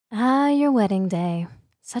your wedding day.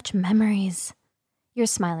 Such memories. Your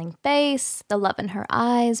smiling face, the love in her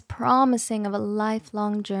eyes, promising of a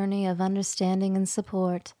lifelong journey of understanding and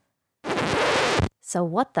support. So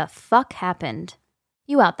what the fuck happened?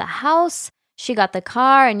 You out the house, she got the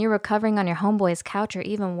car, and you're recovering on your homeboy's couch, or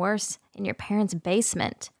even worse, in your parents'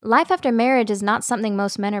 basement. Life after marriage is not something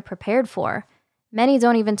most men are prepared for. Many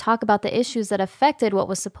don't even talk about the issues that affected what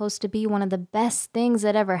was supposed to be one of the best things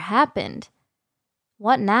that ever happened.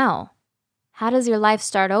 What now? How does your life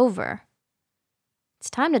start over? It's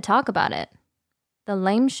time to talk about it. The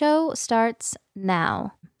Lame Show starts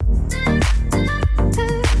now.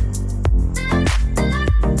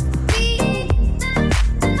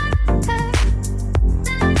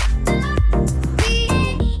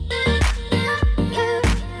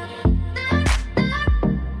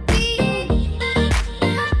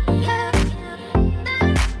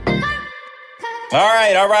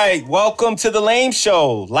 All right. Welcome to The Lame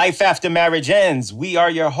Show. Life After Marriage Ends. We are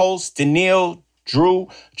your hosts, Daniil, Drew,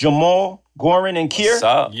 Jamal, Goran, and Kier. What's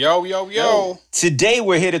up? Yo. Today,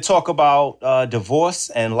 we're here to talk about divorce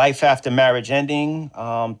and life after marriage ending.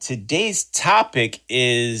 Today's topic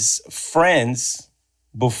is friends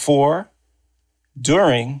before,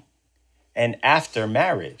 during, and after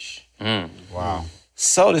marriage. Wow.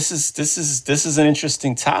 So this is an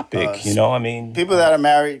interesting topic. People that are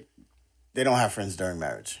married, they don't have friends during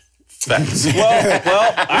marriage. Facts.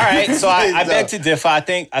 well, all right. So I beg to differ. I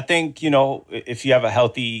think if you have a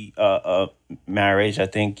healthy marriage, I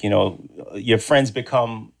think your friends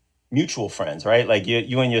become mutual friends, right? Like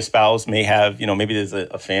you and your spouse may have maybe there's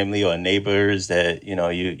a family or neighbors that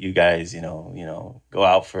you guys go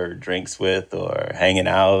out for drinks with or hanging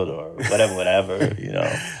out or whatever.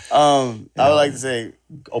 I would like to say,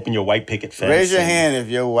 open your white picket fence. Raise your hand if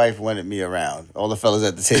your wife wanted me around. All the fellas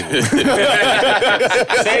at the table.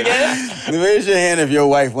 Say again? Raise your hand if your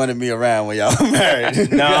wife wanted me around when y'all were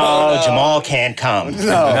married. No, Jamal can't come.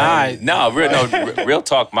 Real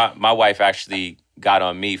talk. My wife actually got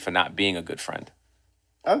on me for not being a good friend.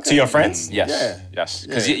 Okay. To your friends? Yes.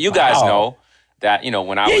 Because you guys know that, when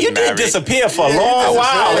I was married. You did disappear for a long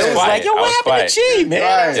while. It was like, yo, what happened to G, man?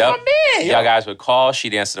 Right. That's my man. Y'all guys would call.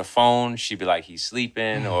 She'd answer the phone. She'd be like, he's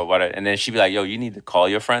sleeping or whatever. And then she'd be like, yo, you need to call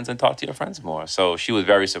your friends and talk to your friends more. So she was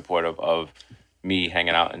very supportive of me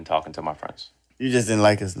hanging out and talking to my friends. You just didn't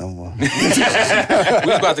like us no more. We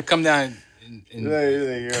was about to come down and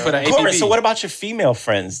put an Corey, APB. so what about your female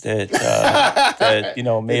friends that may have?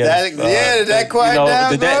 Did that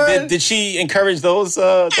quiet down? Did she encourage those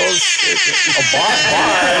bars?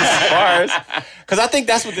 Because I think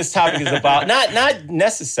that's what this topic is about. Not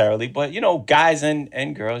necessarily, but guys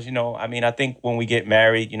and girls. I think when we get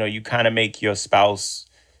married, you kind of make your spouse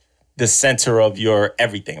the center of your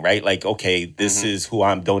everything, right? Like, okay, this is who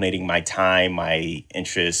I'm donating my time, my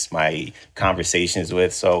interests, my conversations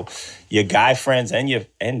with. So your guy friends and your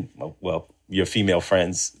female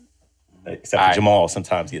friends, except for Jamal,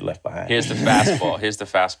 sometimes get left behind. Here's the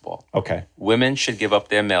fastball. Okay. Women should give up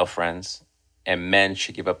their male friends, and men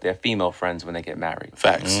should give up their female friends when they get married.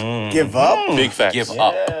 Facts. Give up? Big facts. Give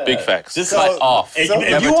up. Big facts. Just Cut off. If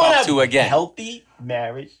Never you want talk to again. healthy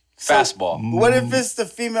marriage. Fastball. What if it's the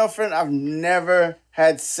female friend I've never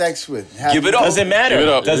had sex with? Give it up. Doesn't matter. Give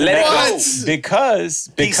it up. Doesn't Let it matter. go. Because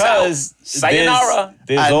Peace out. Sayonara.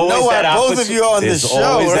 There's I always know that both of you on there's this show.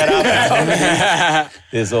 always that opportunity.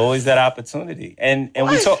 There's always that opportunity. And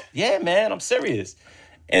we talk, yeah, man, I'm serious.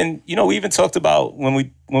 And we even talked about when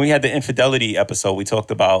we had the infidelity episode, we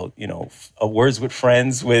talked about, words with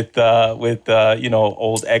friends with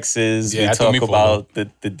old exes. Yeah, we talk about the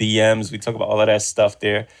DMs, we talk about all of that stuff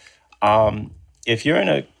there. If you're in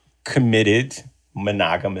a committed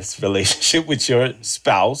monogamous relationship with your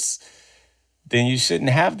spouse, then you shouldn't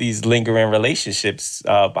have these lingering relationships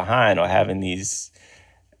behind or having these.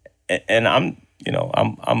 And I'm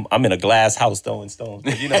in a glass house throwing stones.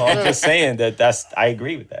 But, I'm just saying I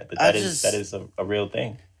agree with that. That is a real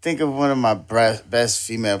thing. Think of one of my best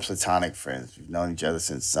female platonic friends. We've known each other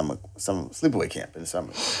since summer sleepaway camp in the summer.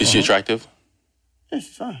 Is she attractive? Yeah,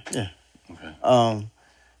 she's fine. Yeah. Okay.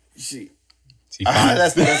 She fine?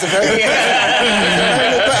 That's a very good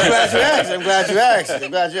question. I'm glad you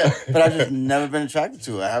asked. But I've just never been attracted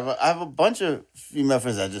to her. I have a bunch of female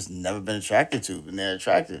friends I've just never been attracted to, and they're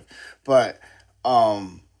attractive. But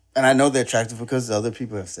and I know they're attractive because other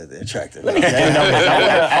people have said they're attractive. Let me get the numbers.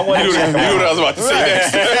 I want to check You know what I was about to say.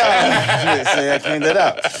 Say I cleaned that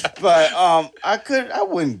up. But I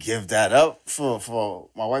wouldn't give that up for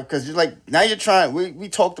my wife because now you're trying. We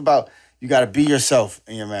talked about you got to be yourself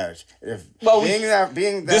in your marriage.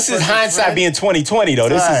 This is hindsight being 2020 though.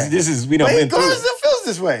 This is we don't been through. It feels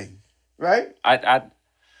this way, right? I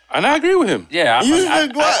And I agree with him. Yeah, I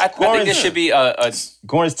think there Goran's- should be a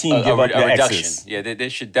Goran's team give up your reduction. exes. Yeah, there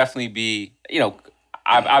should definitely be,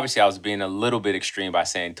 obviously I was being a little bit extreme by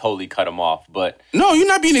saying totally cut them off, but No, you're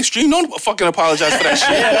not being extreme. Don't fucking apologize for that shit.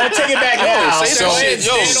 Yeah, don't take it back now. say that shit.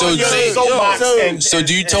 Yo, So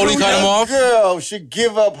do you totally cut him off? Girl should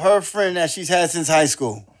give up her friend that she's had since high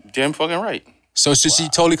school. Damn fucking right. So should she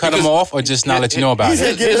totally cut him off or just not let you know about He it?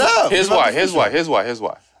 said give it up. Here's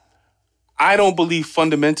why. I don't believe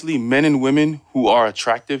fundamentally men and women who are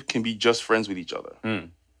attractive can be just friends with each other.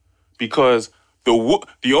 Because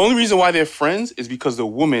the only reason why they're friends is because the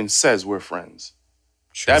woman says we're friends.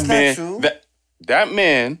 That man, true. that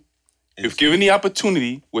man, if given the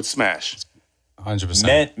opportunity, would smash.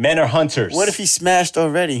 100%. Men are hunters. What if he smashed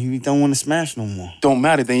already? He don't want to smash no more. Don't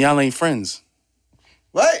matter. Then y'all ain't friends.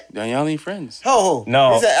 What? Then y'all ain't friends. Ho.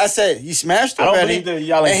 No. I said you smashed I don't already. believe that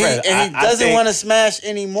y'all ain't friends. And he I doesn't think- want to smash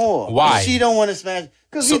anymore. Why? She don't want to smash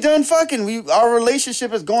because we done fucking. Our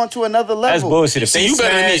relationship has gone to another level. That's bullshit. If See, they you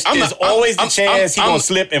better than me. smash, there's always the chance he gonna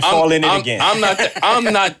slip and fall in it again. I'm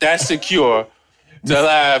not that secure to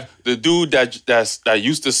have the dude that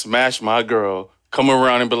used to smash my girl come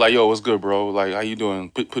around and be like, "Yo, what's good, bro? Like, how you doing?"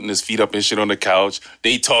 Putting his feet up and shit on the couch.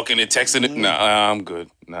 They talking and texting it. Nah, I'm good.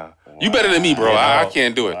 Nah, you better than me, bro. I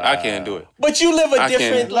can't do it. I can't do it. But you live a I can't-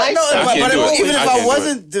 different like, lifestyle. I can't do it. Even if I I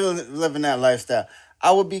can't do wasn't living that lifestyle,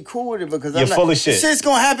 I would be cool with it because You're full of shit. Shit's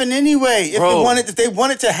gonna happen anyway. If they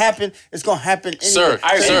want it to happen, it's gonna happen anyway. Sir,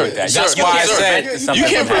 I agree with that. That's You why I can't said- prevent You something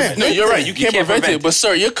can't from prevent. happening. No, you're right. You can't prevent it. But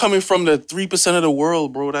sir, you're coming from the 3% of the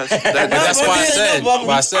world, bro. That's That's why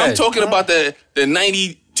I said. I'm talking about the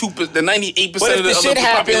 98% But of if the the shit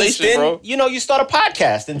happens, population, then bro. you start a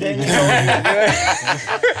podcast, and then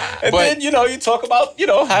But- then you talk about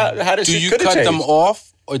how this Do shit you could have cut changed. them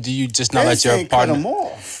off or do you just not let They your ain't cut them partner?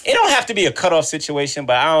 off. It don't have to be a cutoff situation,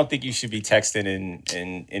 but I don't think you should be texting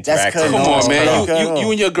and interacting. cutting Come off. on, man. Cut You off.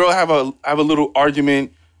 and your girl have a little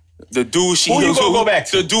argument. The dude Who you gonna go back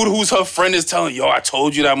to? The dude who's her friend is telling, "Yo, I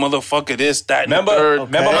told you that motherfucker this, that, and the third."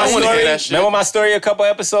 Remember I my don't wanna story? hear that shit. Remember my story a couple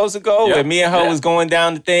episodes ago Yeah. where me and her Yeah. was going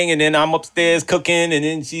down the thing, and then I'm upstairs cooking, and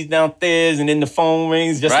then she's downstairs, and then the phone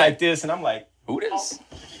rings just Right. like this, and I'm like, Who this?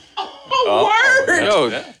 word.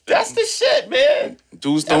 Yo, That's the shit, man.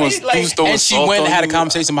 dudes I mean, throwing, like- dudes throwing And she salt went on and had a you.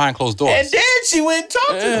 conversation behind closed doors. And then she went and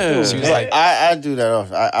talked to the dude. She was like, I do that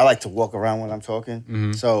often. I like to walk around when I'm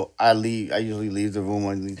talking. So I usually leave the room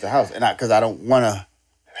or leave the house, and because I don't want to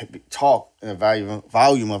talk in the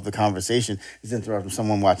volume of the conversation is interrupting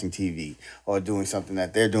someone watching TV or doing something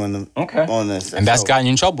that they're doing Okay. on this. and that's So- gotten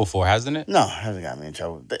you in trouble before, hasn't it? No, it hasn't got me in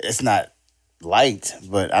trouble. It's not liked,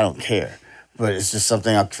 but I don't care. But it's just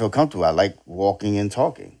something I feel comfortable. I like walking and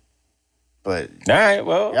talking. But All right,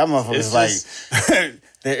 well, y'all motherfuckers it's like just-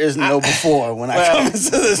 there is no before when I come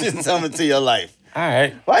into this and come into your life. all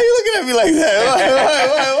right. Why are you looking at me like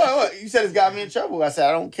that? What? You said it's got me in trouble. I said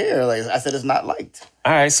I don't care. Like I said, it's not liked.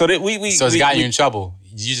 All right, so that we So it's gotten you we- in trouble.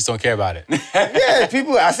 You just don't care about it. Yeah,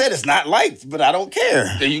 people. I said it's not liked, but I don't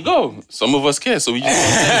care. There you go. Some of us care, so we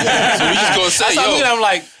just gonna say, So yo. I'm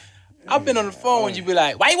like, I've been on the phone and you be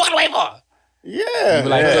like, why you walking away for? Yeah, be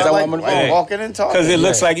like, because "Cause I I like want my phone." walking and talking. because it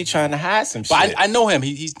looks like you're trying to hide some shit. But I know him.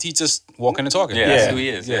 He's just walking and talking. Yeah, Yeah. that's who he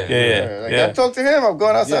is. Yeah. yeah. I talk to him. I'm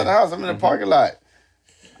going outside the house. I'm in the parking lot.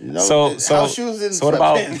 You know, So- house shoes and so what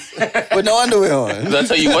about- sweatpants with no underwear on. 'Cause I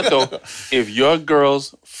tell you what though, if your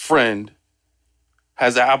girl's friend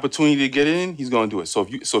has the opportunity to get in, he's gonna do it. So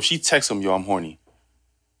if she texts him, "Yo, I'm horny.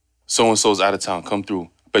 So and so's out of town. Come through.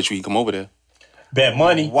 Bet you he come over there. Bet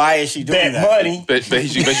money. Why is she doing Bet that? money. Bet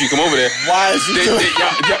you come over there. Why is she Then, doing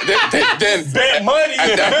then Bet money.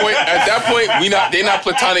 at that point, they not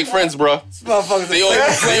platonic friends, bro. Motherfuckers They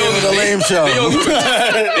only the lame show.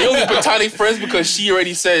 they only platonic friends because she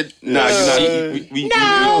already said, "Nah, you're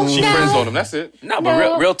not." She friends on him. That's it. No,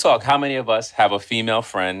 but real talk. How many of us have a female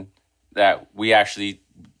friend that we actually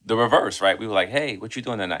the reverse, right? We were like, "Hey, what you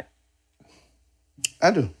doing tonight?"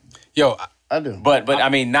 I do. Yo, I do. But I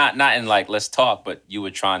mean, not in like let's talk, but you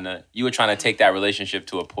were trying to take that relationship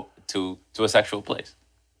to a sexual place.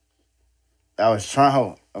 I was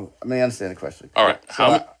trying. Let me understand the question. All right.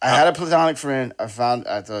 So I had a platonic friend. I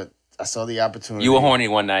saw the opportunity. You were horny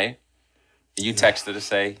one night, and you texted to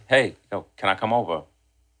say, "Hey, can I come over?"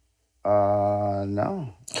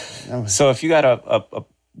 No. So if you got a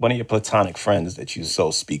one of your platonic friends that you so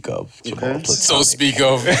speak of, Jamal Platonic, so speak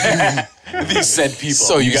of these said people.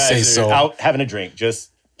 So you guys say are so. out having a drink,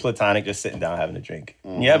 just platonic, just sitting down having a drink.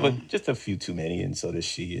 Yeah, but just a few too many, and so does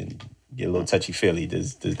she, and get a little touchy feely.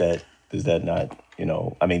 Does that not?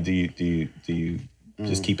 I mean, do you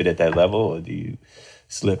just keep it at that level, or do you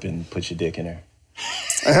slip and put your dick in her?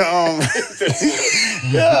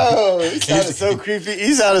 Yo, he sounded so creepy.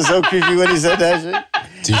 He sounded so creepy when he said that shit.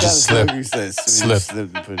 You just slip. He said, Slip.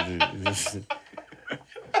 Slip and put it.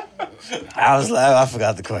 I was like, I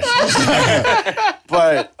forgot the question.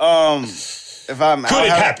 But if I'm Could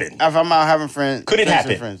it happen? If I'm out having friends, Could it friends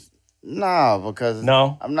happen? with friends, no, because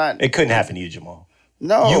No, I'm not. It couldn't happen to you, Jamal.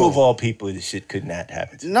 No, You of all people, this shit could not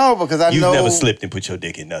happen to you. no, because I You've know never slipped and put your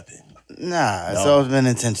dick in nothing. Nah, it's No. always been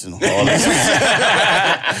intentional. Maybe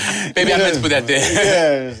I meant to put that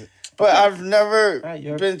there. Yeah, but I've never Right,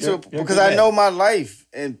 been to you're because good I man. know my life,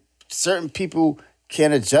 and certain people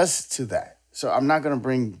can't adjust to that. So I'm not gonna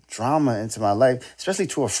bring drama into my life, especially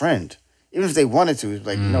to a friend. Even if they wanted to, it's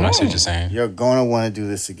like, you know, I see what you're saying. you're gonna want to do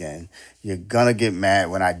this again. You're gonna get mad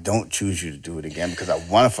when I don't choose you to do it again because I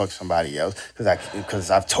want to fuck somebody else because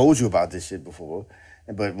I've told you about this shit before.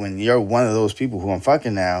 But when you're one of those people who I'm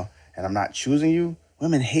fucking now and I'm not choosing you,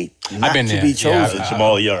 women hate not been to there. be Yeah, chosen.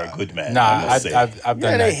 Jamal, you're a good man. Nah, I must say. I've done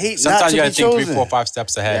Yeah, that. they hate not Sometimes to you be gotta think 3, chosen. 4, 5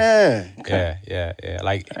 steps ahead. Yeah. Yeah.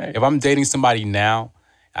 Like if I'm dating somebody now,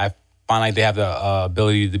 I find like they have the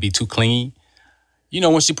ability to be too clingy. You know,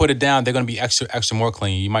 once you put it down, they're gonna be extra more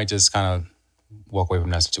clingy. You might just kind of walk away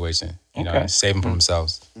from that situation. You know, save them from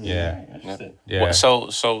themselves. Yeah. Well,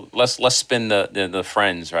 so let's spin the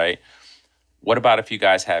friends, right? What about if you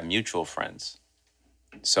guys have mutual friends?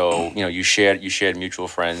 So, you know, you shared mutual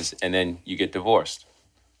friends and then you get divorced.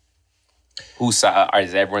 Whose side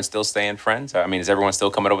is everyone still staying friends? I mean, is everyone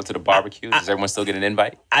still coming over to the barbecue? Does everyone still get an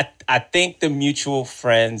invite? I think the mutual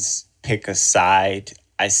friends pick a side.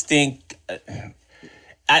 I think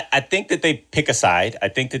that they pick a side. I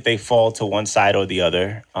think that they fall to one side or the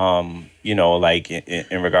other. You know, like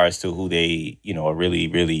in regards to who they, you know, are really,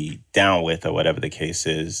 really down with or whatever the case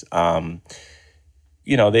is.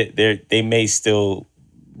 You know, they may still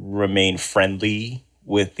remain friendly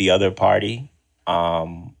with the other party.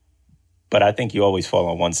 But I think you always fall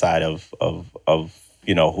on one side of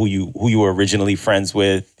you know, who you were originally friends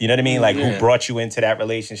with, you know what I mean? Like who brought you into that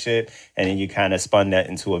relationship, and then you kind of spun that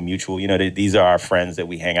into a mutual, you know, these are our friends that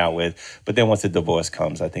we hang out with. But then once the divorce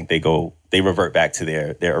comes, I think they revert back to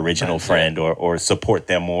their original friend or support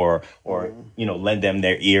them more or, you know, lend them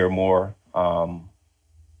their ear more.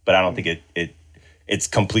 But I don't think it's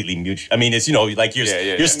completely mutual. I mean, it's, you know, like you're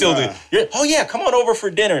still oh yeah, come on over for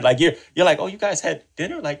dinner. Like you're like, oh, you guys had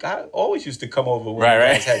dinner? Like I always used to come over when you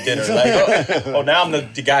guys had dinner. Like, oh, now I'm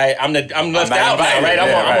the guy. I'm left out now, right?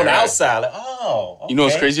 I'm on the outside. Like, oh, okay. You know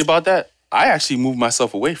what's crazy about that? I actually moved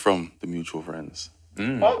myself away from the mutual friends.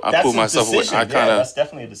 Well, I that's pulled a myself away. decision. That's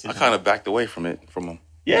definitely a decision. I kind of backed away from them.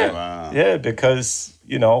 Yeah, because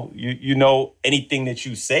you know anything that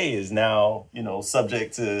you say is now, you know,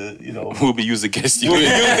 subject to, you know, Will be used against you.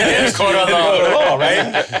 court of law,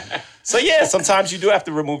 right? So yeah, sometimes you do have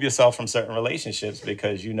to remove yourself from certain relationships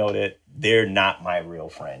because you know that they're not my real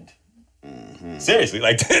friend. Mm-hmm. Seriously,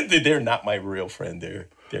 like they're not my real friend. They're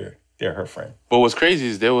her friend. But what's crazy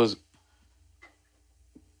is there was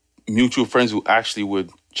mutual friends who actually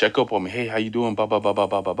would check up on me. Hey, how you doing? Blah blah blah blah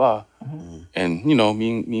blah blah blah. Mm-hmm. And you know,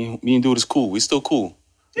 me and dude is cool. We still cool.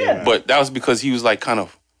 Yeah. But that was because he was like kind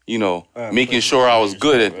of, you know, making sure I was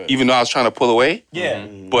good, even though I was trying to pull away. Yeah.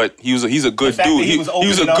 But he's a good dude. He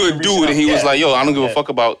was a good dude, and he was like, yo, I don't give a fuck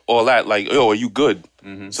about all that. Like, yo, are you good?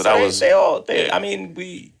 Mm-hmm. So that was. I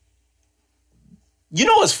mean, you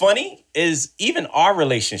know what's funny is even our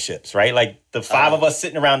relationships, right? Like the five of us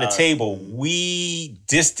sitting around the table, we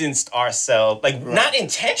distanced ourselves, like not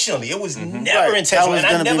intentionally. It was never intentional, and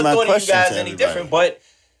I never thought of you guys any different. But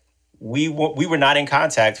we were not in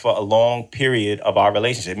contact for a long period of our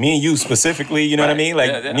relationship. Me and you specifically, you know what I mean?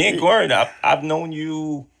 Like me and Gordon, I've known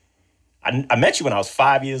you. I met you when I was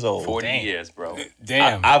 5 years old. 40 years, bro.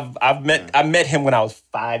 Damn. I met him when I was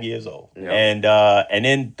 5 years old, and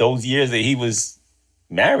in those years that he was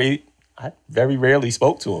married, I very rarely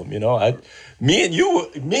spoke to him. You know, me and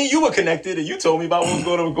you were connected, and you told me about what was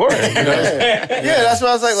going on with Gordon. You know? Yeah, that's what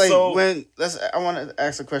I was like. I want to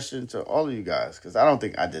ask a question to all of you guys because I don't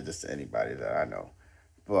think I did this to anybody that I know.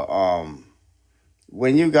 But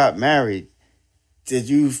when you got married, did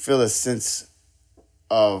you feel a sense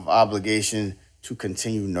of obligation to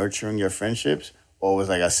continue nurturing your friendships, or was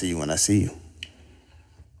like, I see you when I see you?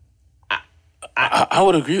 I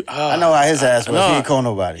would agree. I know how his ass was. He ain't call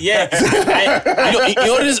nobody. Yeah, you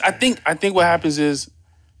know what it is? I think what happens is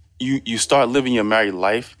you start living your married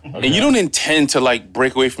life, and you don't intend to like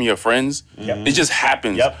break away from your friends. Yep. It just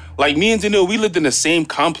happens. Yep. Like me and Daniel, we lived in the same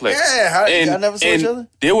complex. Yeah, y'all never saw each other?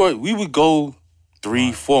 We would go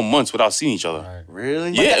 3-4 months without seeing each other. Right. Really?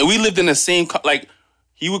 Yeah, we lived in the same like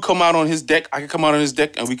he would come out on his deck, I could come out on his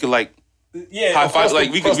deck, and we could like Yeah, high five. across Like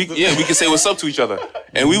the- we across could, the- we could say what's up to each other,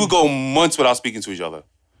 and we would go months without speaking to each other.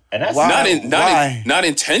 And that's Why? Not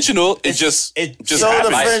intentional. It just So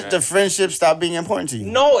happens. the friendship stopped being important to you.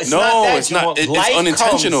 No, it's No, not that. it's not. Jamal. It's Life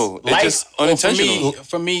unintentional. comes- It's life- just unintentional.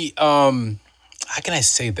 For me, how can I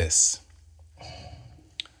say this?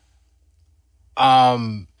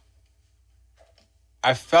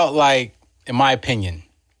 I felt like, in my opinion,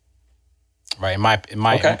 right? In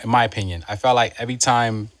my opinion, I felt like every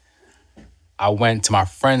time I went to my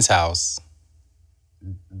friend's house,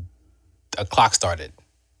 a clock started.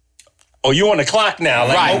 Oh, you on the clock now?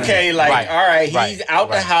 Like, Right. okay, like, Right. all right, he's Right. out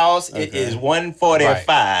the Right. house. It is 1:45.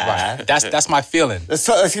 Right. That's my feeling. Let's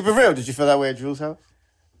keep it real. Did you feel that way at Drew's house?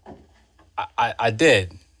 I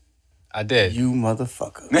did. You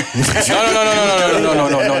motherfucker.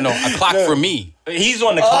 No. A clock for me. He's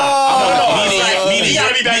on the clock. I'm on the clock. Meaning You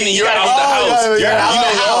gotta be back. meaning You you're gotta out be the back. house. You're out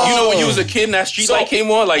the house. You know when you was a kid and that street So- light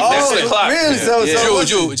came on, like that's the clock. Really?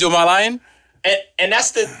 Yeah. Joe, am I lying? And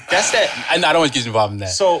that's that. I don't want to get involved in that.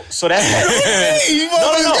 So that's that.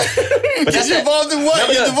 No. But that's You that. involved in what? No,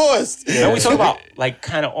 You're yeah. divorced. Then we talk about like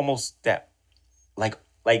kind of almost that, like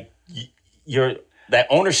you're that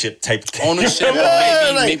ownership type thing. Ownership,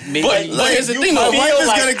 Yeah, maybe. But here's the thing My though. wife is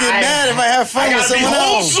like gonna get I- mad if I have fun with gotta be someone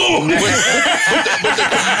else. wholesome.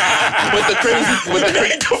 But the crazy,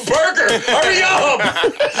 Make a burger. Hurry up.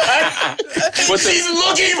 She's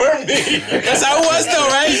looking for me. That's how it was, though,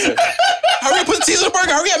 right? Hurry up, put the cheese on the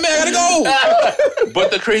burger. Hurry up, man. I gotta go.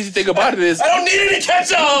 but the crazy thing about it is, I don't need any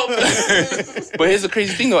ketchup. but here's the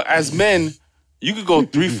crazy thing though. As men, you could go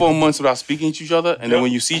 3-4 months without speaking to each other, and then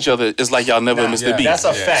when you see each other, it's like y'all never missed a beat. That's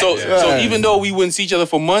a fact. So even though we wouldn't see each other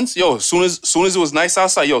for months, yo, soon as it was nice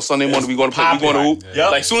outside, yo, Sunday morning we going to play, we going to hoop.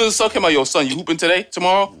 Yep. Like soon as the sun came out, yo, son, you hooping today,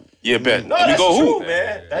 tomorrow? Yeah, bet. No, we that's go true, hoop.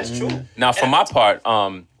 man. That's true. Now, for my part,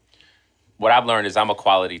 what I've learned is I'm a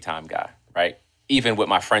quality time guy, right? Even with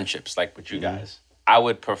my friendships, like with you guys. I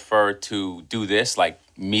would prefer to do this, like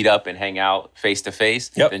meet up and hang out face to face,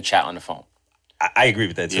 Yep. than chat on the phone. I agree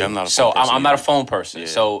with that too. Yeah, I'm not a So phone person I'm not a either. phone person. Yeah.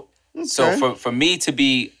 So for me to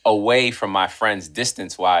be away from my friends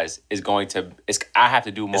distance wise is going to I have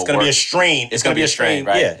to do more. It's gonna work. be a strain. It's gonna be a strain,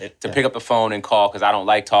 right? Yeah. To pick up the phone and call because I don't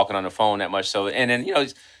like talking on the phone that much. So and then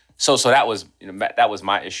so that was that was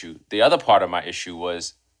my issue. The other part of my issue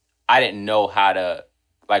was I didn't know how to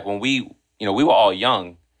like when we were all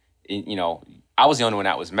young. I was the only one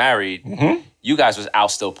that was married. Mm-hmm. You guys was out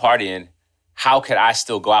still partying. How could I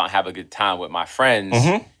still go out and have a good time with my friends?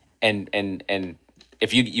 Mm-hmm. And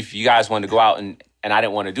if you guys wanted to go out and I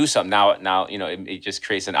didn't want to do something now it just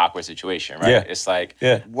creates an awkward situation, right? Yeah. It's like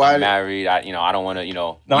Why- I'm married. I don't want to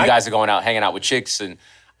you I- guys are going out hanging out with chicks and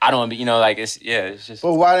I don't want to be like it's just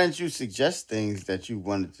But why didn't you suggest things that you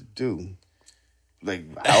wanted to do? Like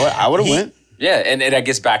I would have went. yeah, and that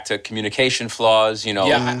gets back to communication flaws. Yeah,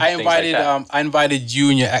 things I like invited that. I invited you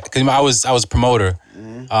and your because I was a promoter.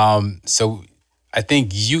 So I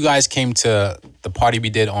think you guys came to the party we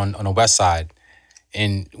did on the west side,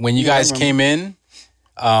 and when you guys came in,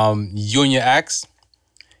 you and your ex,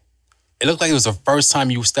 it looked like it was the first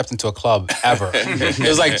time you stepped into a club ever. It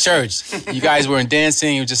was like church. You guys weren't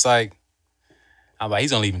dancing. You were just like. I'm like,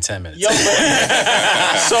 he's gonna leave in 10 minutes. Yo, but,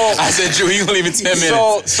 so I said, Drew, he's gonna leave in 10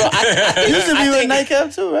 minutes. so I You used to be with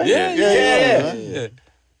Nightcap too, right? yeah.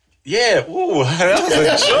 Yeah, ooh, that was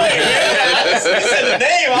a joint. Yeah, you said the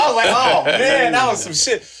name. I was like, oh man, that was some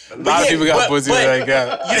shit. A lot of people got pussy like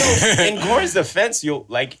that. In Gore's defense,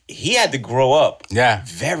 he had to grow up. Yeah.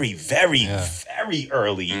 Very, very, very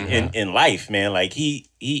early in life, man. Like he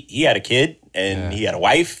had a kid and he had a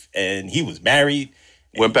wife and he was married.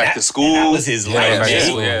 Went back to school. That was his life, back to man.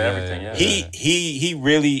 school. everything. Yeah. He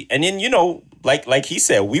really, and then like he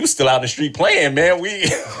said, we was still out in the street playing, man. We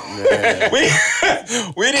didn't.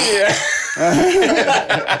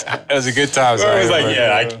 That was a good time. It was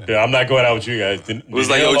like, I'm not going out with you guys. It was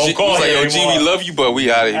like, yo, G, we love you, but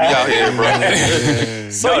we out here, bro.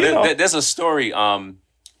 So, There's a story.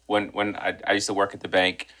 When I used to work at the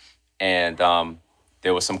bank, and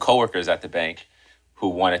there were some coworkers at the bank who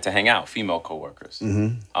wanted to hang out, female coworkers.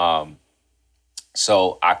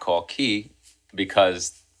 So I called Key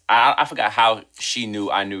because I forgot how she knew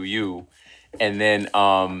I knew you, and then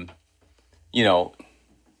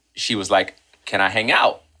she was like, "Can I hang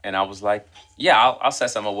out?" And I was like, "Yeah, I'll set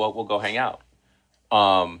something. We'll go hang out."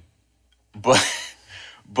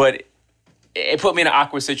 But it put me in an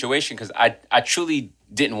awkward situation because I truly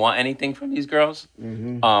didn't want anything from these girls.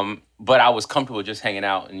 But I was comfortable just hanging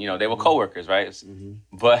out, and they were coworkers, right?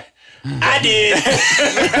 But I did.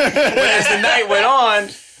 But as the night went on,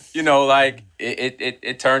 like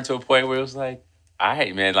it turned to a point where it was like, all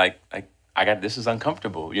right, man, like this is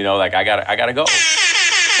uncomfortable. You know, like I gotta go.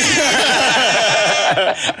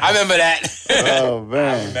 I remember that. Oh I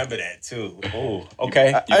man. remember that too. Oh,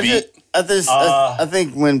 okay. I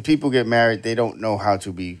think when people get married, they don't know how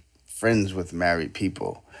to be friends with married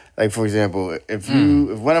people. Like for example, if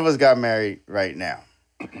one of us got married right now,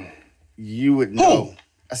 you would know.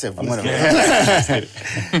 I said one of us.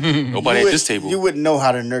 Nobody at this table. You wouldn't know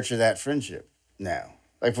how to nurture that friendship now.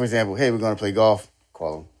 Like for example, hey, we're going to play golf.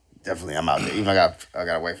 Call them. Definitely, I'm out there. Even if I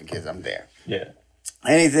got a wife and kids, I'm there. Yeah.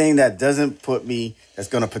 Anything that doesn't that's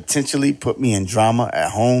going to potentially put me in drama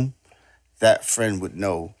at home, that friend would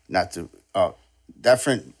know not to. That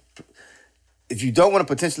friend, if you don't want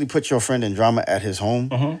to potentially put your friend in drama at his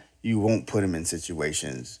home, you won't put him in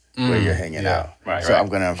situations where you're hanging out. Right, So right. I'm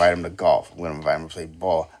going to invite him to golf. I'm going to invite him to play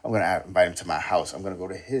ball. I'm going to invite him to my house. I'm going to go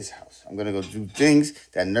to his house. I'm going to go do things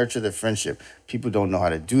that nurture the friendship. People don't know how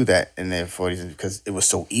to do that in their 40s because it was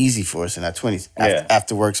so easy for us in our 20s. Yeah.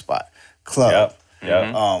 After work spot, club.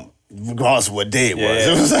 Yep. Regardless of what day it was.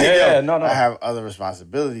 Yeah. It was like, Yeah, yo, no. I have other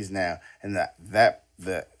responsibilities now. And the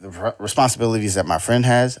responsibilities that my friend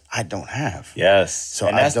has, I don't have. Yes. So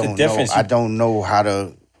and that's I don't the difference. know. I don't know how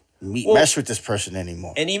to mesh with this person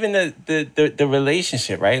anymore. And even the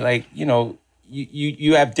relationship, right? Like, you know,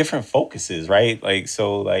 you have different focuses, right? Like,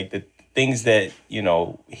 so like the things that, you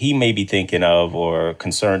know, he may be thinking of or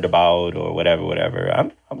concerned about or whatever.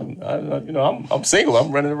 I'm single.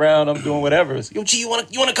 I'm running around. I'm doing whatever. So, yo, G, you want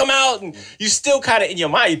to come out? And you still kind of in your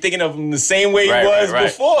mind, you're thinking of him the same way he was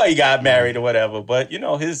before he got married or whatever. But you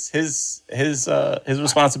know, his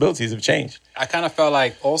responsibilities have changed. I kind of felt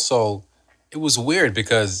like also it was weird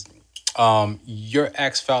because your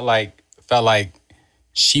ex felt like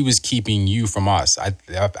she was keeping you from us. I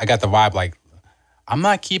got the vibe like, I'm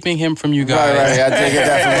not keeping him from you guys. Right. I did get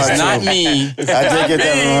that from her. It's not me. I did get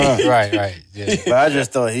that from her. Right. Yeah. But I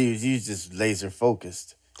just thought he's just laser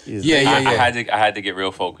focused. Yeah. I had to get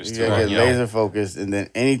real focused You too. gotta get you know? laser focused, and then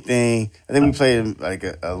anything. I think we played in like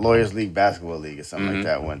a lawyers league, basketball league, or something like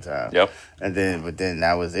that one time. Yep. And then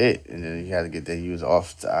that was it. And then you had to get that. You was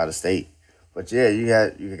off to out of state. But yeah, you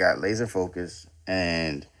got laser focused,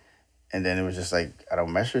 and then it was just like I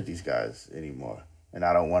don't mess with these guys anymore, and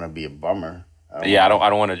I don't want to be a bummer. I don't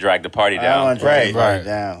want to drag the party I don't down. want to drag the party Right.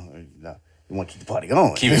 down. No, you want to keep the party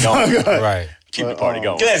going. Keep it going. Right. Keep the party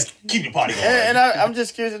going. Let's keep the party going. And I'm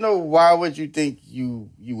just curious to know why would you think you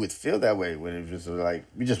would feel that way when it was like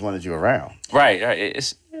we just wanted you around. Right.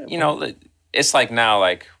 It's you know, it's like now,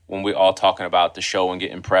 like when we're all talking about the show and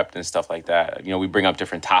getting prepped and stuff like that. You know, we bring up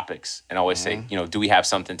different topics and always say, you know, do we have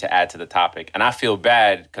something to add to the topic? And I feel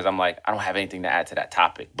bad because I'm like, I don't have anything to add to that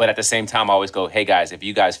topic. But at the same time, I always go, hey guys, if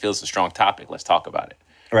you guys feel it's a strong topic, let's talk about it.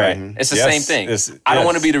 Right. It's the same thing. I don't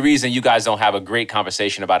want to be the reason you guys don't have a great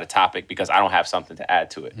conversation about a topic because I don't have something to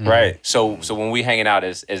add to it. Right. So when we hanging out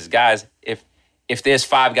as guys, if there's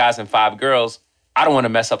 5 guys and 5 girls, I don't want to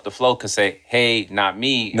mess up the flow because say, hey, not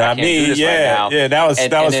me. Not I can't me. do this right now. Yeah, that was then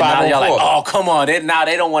 5 now on y'all 4. like, oh, come on. Now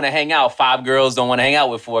they don't want to hang out. 5 girls don't want to hang out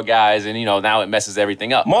with 4 guys. And, you know, now it messes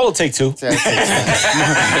everything up. Mo will take 2. We'll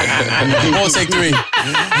take 3.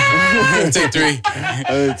 Take 3.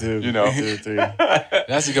 You know.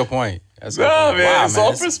 That's a good point. That's a good No, point. man, Wow, it's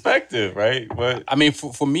all perspective, right? But I mean,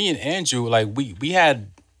 for me and Andrew, like we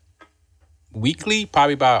had weekly,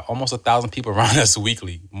 probably about almost 1,000 people around us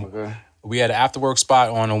weekly. Okay. We had an after work spot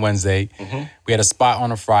on a Wednesday. We had a spot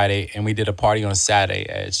on a Friday, and we did a party on a Saturday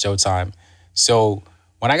at Showtime. So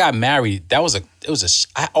when I got married, I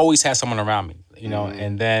always had someone around me, you know.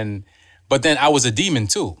 And but then I was a demon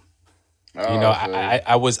too. You know,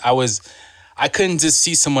 I couldn't just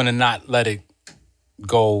see someone and not let it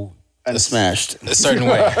go Unsmashed. a certain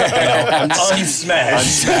way. You know, I'm just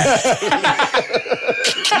unsmashed.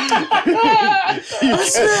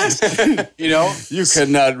 you know. You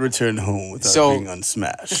cannot return home without being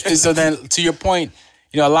unsmashed. And so then, to your point,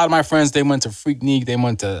 you know, a lot of my friends, they went to Freaknik, they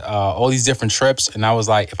went to all these different trips, and I was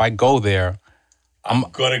like, if I go there, I'm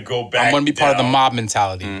gonna go back. I'm gonna be part of the down. mob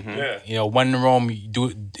mentality. Yeah. You know, when in Rome, you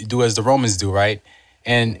do as the Romans do, right?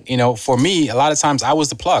 And you know, for me, a lot of times I was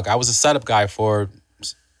the plug. I was the setup guy for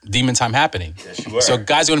Demon Time happening. Yes, you were. So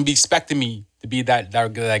guys are gonna be expecting me to be that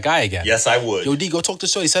guy again. Yes, I would. Yo, D, go talk to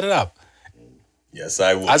Shorty, set it up. Yes,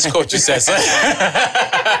 I would. As coach just says.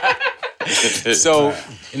 So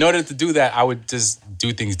in order to do that, I would just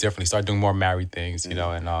do things differently. Start doing more married things, you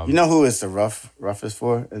know. And You know who is the roughest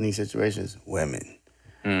for in these situations? Women.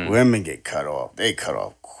 Women get cut off. They cut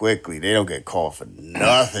off quickly. They don't get called for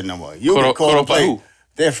nothing no more. You get called off by who?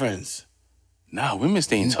 Their friends. Nah, women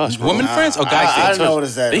stay in touch, bro. women friends or guys stay in I touch?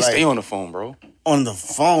 noticed that. They like, stay on the phone, bro. on the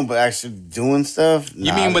phone, but actually doing stuff.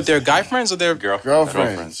 You mean with their guy friends or their Girl.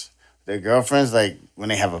 girlfriends? their girlfriends, like when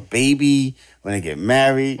they have a baby, when they get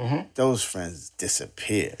married, those friends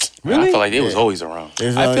disappear. I feel like they was always around.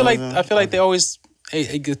 I feel like they always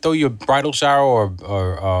hey, could throw you a bridal shower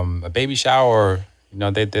or a baby shower, or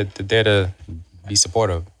they're there to be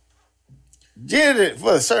supportive. Yeah,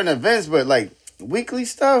 for certain events, but like weekly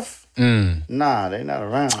stuff, nah, they're not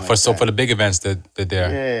around. Like For the big events, they're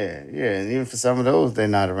there. yeah, and even for some of those, they're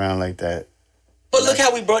not around like that. But look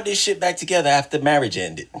how we brought this shit back together after marriage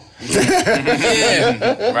ended. Right. Look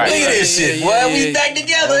at this shit, boy. We back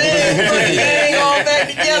together. Gang all back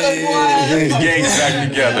together, boy. Gangs back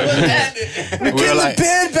together. Get the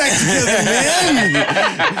band back together,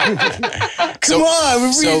 man. Come on, we're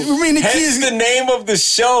meeting the Hence kids. the name of the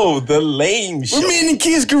show, The Lame Show. We're meeting the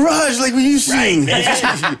kids' garage like we used to.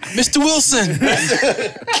 Mr. Wilson.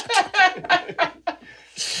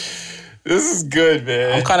 This is good,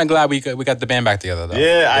 man. I'm kind of glad we got the band back together, though.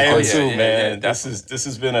 Yeah, I am yeah, too, yeah, man. yeah, This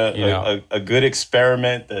has been a good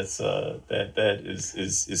experiment that's that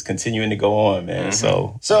is continuing to go on, man.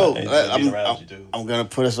 So So I enjoy being around you, dude. I'm gonna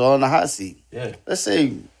put us all in the hot seat. Yeah. Let's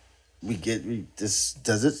say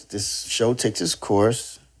this show takes its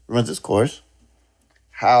course, runs its course.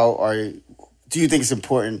 Do you think it's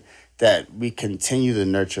important that we continue to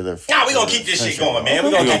nurture the? Nah, we gonna keep this shit going, man.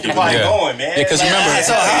 We gonna keep the party going, man. Yeah, 'cause remember-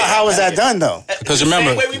 So how is that done though? Because the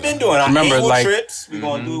remember- same way we've been doing our remember, annual like- trips. We're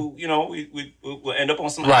gonna do, we'll end up on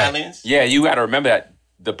some Right. islands. Yeah, you got to remember that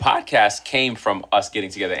the podcast came from us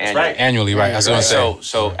getting together annually. right. Annually, right? That's what I'm saying.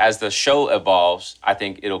 So as the show evolves, I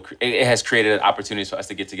think it has created opportunities for us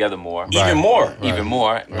to get together more. Even more. Even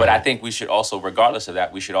more. But I think we should also, regardless of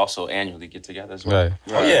that, we should also annually get together as well. Right.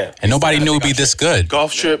 Oh yeah. And nobody knew it'd be this good.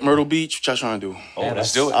 Golf trip, Myrtle Beach. What y'all trying to do? Oh, Yeah,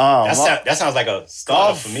 let's do it. That sounds like a startup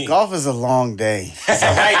Golf, for me. golf is a long day. That's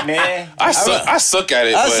all right, man. I suck at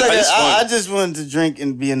it, I, but said it's fun. I just wanted to drink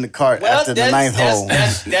and be in the cart after the ninth hole.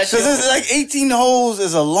 That's Because it's like 18 holes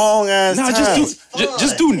is a long ass Nah, time.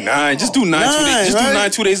 just do 9. Just do 9 2 days. Just do right?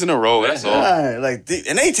 9 2 days in a row. That's all. Right,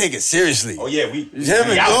 and they take it seriously. Oh yeah,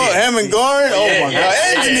 Him and Gordon. Oh my god,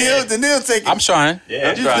 and Daniil take it. I'm trying.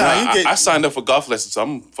 Yeah. You- nah, you get- I signed up for golf lessons, so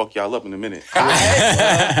I'm gonna fuck y'all up in a minute.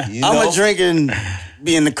 I'm a drink and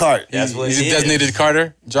be in the cart. That's what He's it a is. designated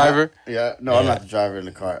Carter driver. Yeah, no, I'm not the driver in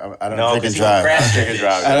the car. I don't No, drink because and he drive. crash drink and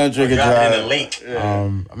drive. I don't drink and Drive drive. in the lake.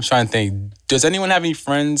 I'm trying to think. Does anyone have any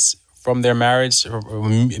friends from their marriage, or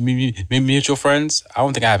mutual friends? I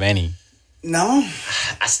don't think I have any. No,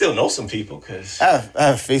 I still know some people because I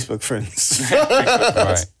have Facebook friends.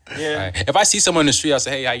 Right. yeah. Right. If I see someone in the street, I'll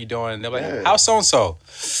say, "Hey, how you doing?" They're like, "How's so and so?"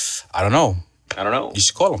 I don't know. I don't know. You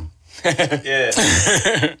should call them. Yeah.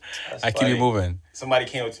 I keep it moving. Somebody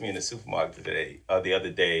came up to me in the supermarket the other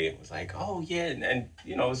day and was like, "Oh yeah," and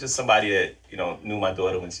it was just somebody that knew my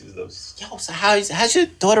daughter when she was little. She's, "Yo, so how's your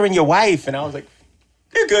daughter and your wife?" And I was like,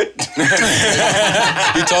 "They're good."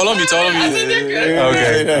 You told him. They're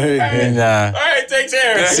good. Okay. And, All right, take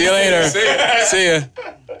care. see you later. See ya.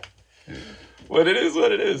 What it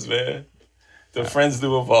is, man. The friends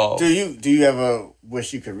do evolve. Do you ever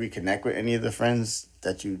wish you could reconnect with any of the friends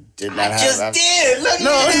that you did not have? I just did. Look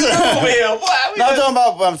No, at this over here. Why? No, I'm talking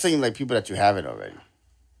about. But I'm saying like people that you haven't already,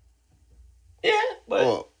 Yeah, but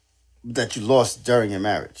or that you lost during your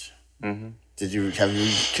marriage. Mm-hmm. Have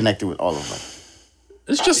you connected with all of them?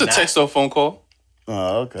 It's just a not. text or phone call.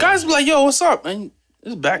 Oh, okay. Guys be like, yo, what's up? And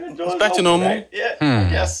it's back to normal. Right? Yeah, I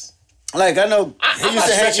guess. Like I know he I'm not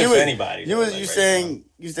stretching for anybody, You though, was like, you right saying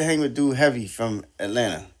used to hang with dude Heavy from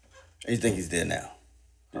Atlanta. And you think he's there now?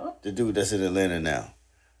 Huh? The dude that's in Atlanta now.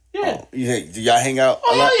 Yeah. Do y'all hang out?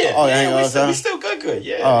 a lot? Oh yeah. Oh, you hang out all the we time? still good.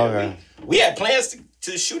 Yeah. Oh, yeah, okay. we had plans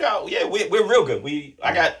to shoot out. Yeah, we're real good.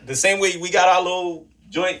 I got the same way we got our little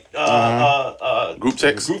joint Group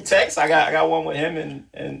text. Group text. I got one with him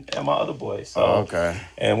and my other boys. So. Oh, okay.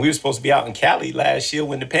 And we were supposed to be out in Cali last year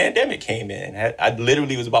when the pandemic came in. I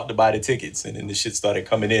literally was about to buy the tickets, and then the shit started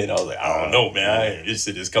coming in. I was like, I don't know, man. This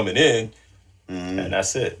shit is coming in, and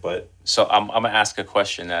that's it. But So I'm gonna ask a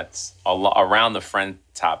question that's around the friend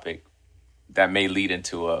topic that may lead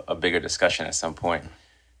into a bigger discussion at some point.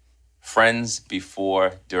 Friends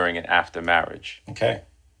before, during, and after marriage. okay,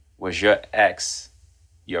 Was your ex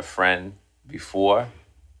your friend before,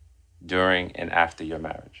 during, and after your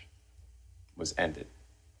marriage was ended?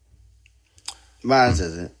 Mine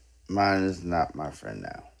isn't. Mine is not my friend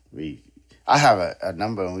now. I have a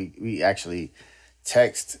number, and we actually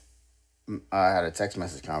text. I had a text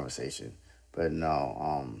message conversation, but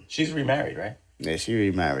no. she's remarried, right? Yeah, she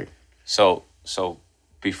remarried. So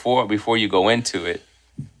before you go into it,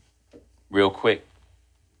 real quick,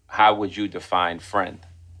 how would you define friend?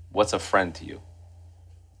 What's a friend to you?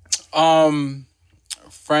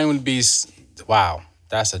 Friend would be wow.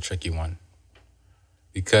 That's a tricky one.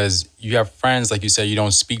 Because you have friends, like you said, you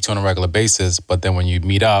don't speak to on a regular basis, but then when you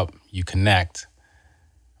meet up, you connect,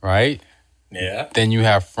 right? Yeah. Then you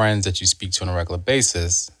have friends that you speak to on a regular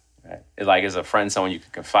basis. Right. It's like, is a friend someone you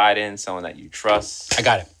can confide in, someone that you trust? I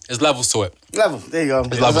got it. There's levels to it. Levels. There you go.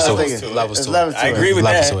 There's levels to it. There's There's levels to it. levels to I it. agree with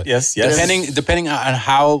Levels that. to it. Yes, yes. Depending on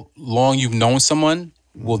how long you've known someone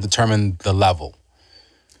will determine the level.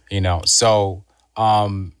 You know, so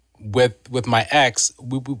with my ex,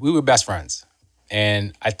 we were best friends.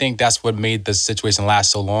 And I think that's what made the situation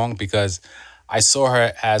last so long, because I saw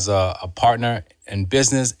her as a partner in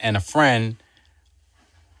business and a friend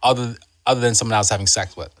other than someone I was having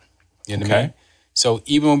sex with. You know what I mean? So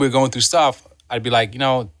even when we were going through stuff, I'd be like, you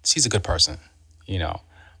know, she's a good person, you know.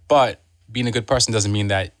 But being a good person doesn't mean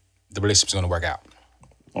that the relationship's going to work out.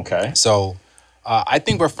 Okay. So I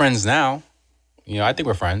think we're friends now. You know, I think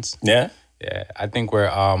we're friends. Yeah. Yeah, I think we're,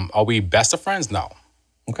 are we best of friends? No.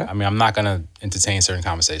 Okay. I mean, I'm not going to entertain certain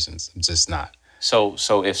conversations. I'm just not. So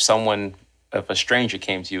if a stranger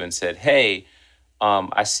came to you and said, hey,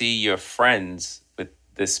 I see you're friends with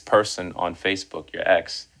this person on Facebook, your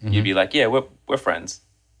ex, you'd be like, yeah, we're friends.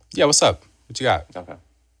 Yeah, what's up? What you got? Okay.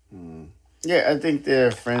 Yeah, I think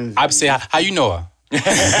they're friends. I'd say, how you know her?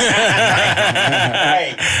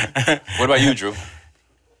 What about you, Drew?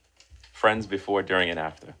 Friends before, during, and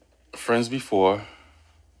after. Friends before.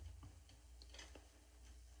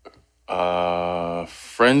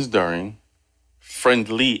 Friends during.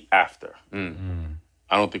 Friendly after.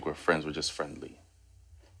 I don't think we're friends. We're just friendly.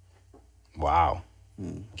 Wow.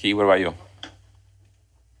 Key, what about you?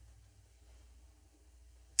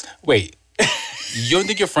 Wait, you don't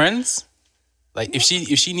think you're friends? Like, if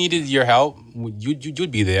she needed your help,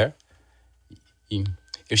 you'd be there.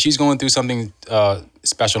 If she's going through something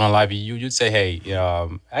special in her life, you'd say, hey,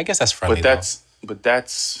 I guess that's friendly. But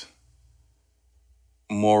that's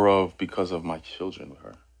more of because of my children with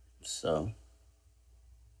her. So.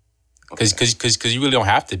 Because you really don't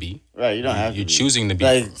have to be. Right, you don't have to. You're be. choosing to be.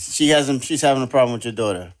 Like she's having a problem with your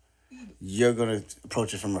daughter. You're gonna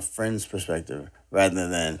approach it from a friend's perspective rather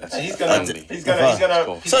than. He's gonna approach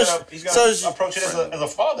it as a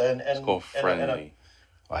father and It's called friendly.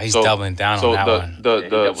 Well, he's doubling down on that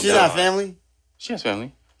one. She's not family. She has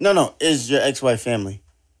family. No. Is your ex-wife family?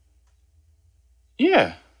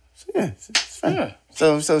 Yeah. Yeah, it's fine. Yeah.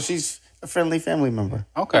 So she's a friendly family member.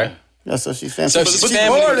 Okay. Yeah, so she's family. So But she's she's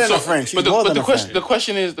family. more than a friend. She's more than a friend. The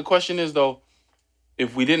question is though,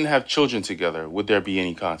 if we didn't have children together, would there be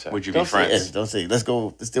any contact? Would you be Don't say friends? it. Don't say it. Let's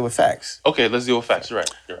go. Let's deal with facts. Okay, let's deal with facts. You're right.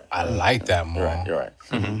 I like that more. You're right.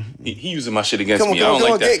 He using my shit against Come on, me. I don't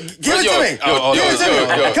like that. Give it to me. oh, Give it to me.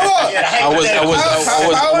 yo. Come on.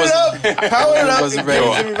 Power it up. wasn't and ready.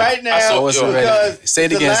 Give it to me right now. I wasn't ready. because Say it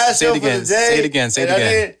the again. last Say it show for again. the Say it day, again. Say it and I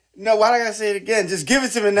again. didn't- No, why do I gotta say it again? Just give it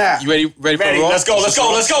to me now. You ready for Ready? Raw? Let's go.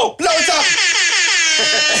 Blow it up.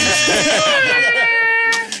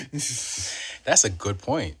 That's a good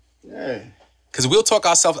point. Yeah. Because we'll talk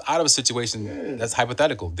ourselves out of a situation that's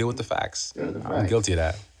hypothetical. Deal with the facts. I'm guilty of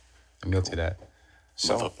that.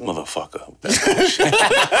 Motherfucker.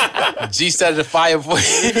 G started the fire before let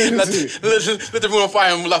the room on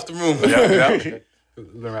fire and left the room. Yeah. We're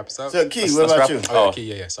gonna wrap this up. So, Key, what about you? Oh, yeah,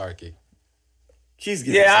 Key, yeah. Sorry, Key. Key's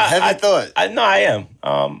getting Yeah, some heavy thought. I am.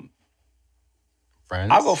 Friends.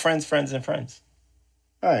 I'll go friends, and friends.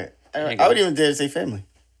 All right. I would even dare to say family.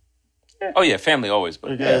 Oh, yeah, family always,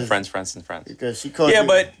 but Because- friends, and friends. Because she called Yeah, you.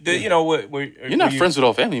 but we're You're not friends with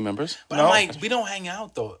all family members. But No. I'm like, we don't hang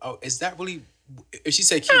out though. Oh, is that really? If she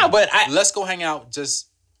said, Key, Nah, but let's go hang out. Just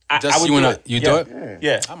I would you do and it. you Yeah. do it.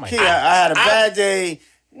 Yeah. I might. Key, I had a bad day.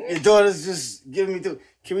 Your daughter's just giving me through.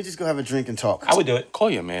 Can we just go have a drink and talk? I would do it. Call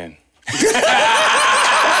your man. Come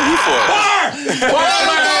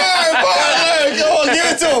on, give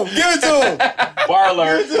it to him. Give it to him. Bar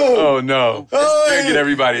alert. Oh no. Oh, Get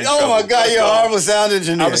everybody in oh trouble. my God, you're a horrible sound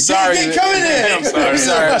engineer. I'm sorry. Get coming in. I'm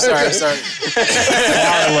sorry.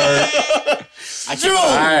 Drew,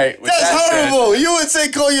 right, with that's that said- horrible. You would say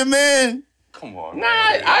call your man. Come on. Nah,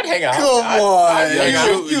 I'd hang out. Come on. hang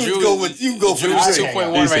out. You go for the Drew's drink.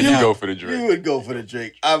 2.1 right You now. go for the drink. You would go for the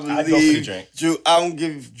drink. I believe. I'd go for the drink. Drew, I'm gonna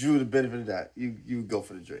give Drew the benefit of that. You would go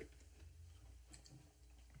for the drink.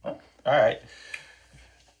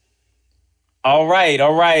 All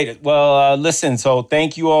right. Well, listen, so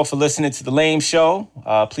thank you all for listening to The Lame Show.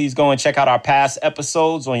 Please go and check out our past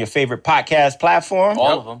episodes on your favorite podcast platform.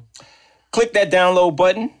 All of them. Click that download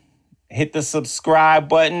button, hit the subscribe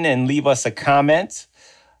button, and leave us a comment.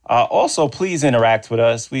 Also, please interact with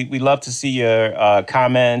us. We love to see your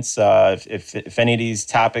comments. If any of these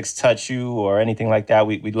topics touch you or anything like that,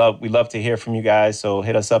 we love to hear from you guys. So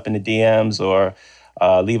hit us up in the DMs or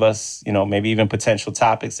Leave us, maybe even potential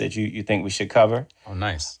topics that you think we should cover. Oh,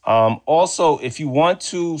 nice. Also, if you want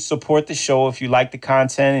to support the show, if you like the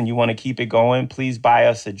content and you want to keep it going, please buy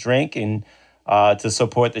us a drink and to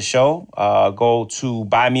support the show. Go to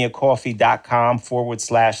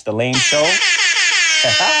buymeacoffee.com/The Lane Show.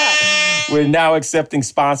 We're now accepting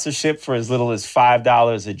sponsorship for as little as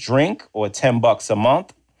 $5 a drink or $10 a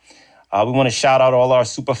month. We want to shout out all our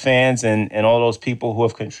super fans and all those people who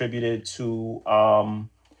have contributed to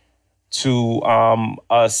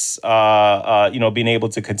us, being able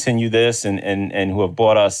to continue this and who have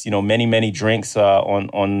bought us, many drinks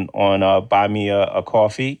on Buy Me a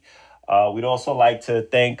Coffee. We'd also like to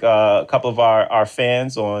thank a couple of our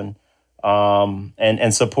fans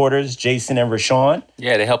and supporters, Jason and Rashawn.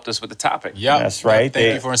 Yeah, they helped us with the topic. Yeah, that's right.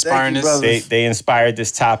 Thank you for inspiring us. They inspired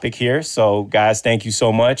this topic here. So, guys, thank you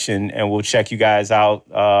so much, and we'll check you guys out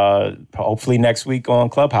hopefully next week on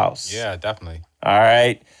Clubhouse. Yeah, definitely. All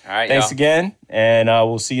right. All right. Thanks y'all. again, and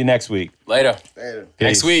we'll see you next week. Later. Later.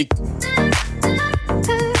 Peace. Next week.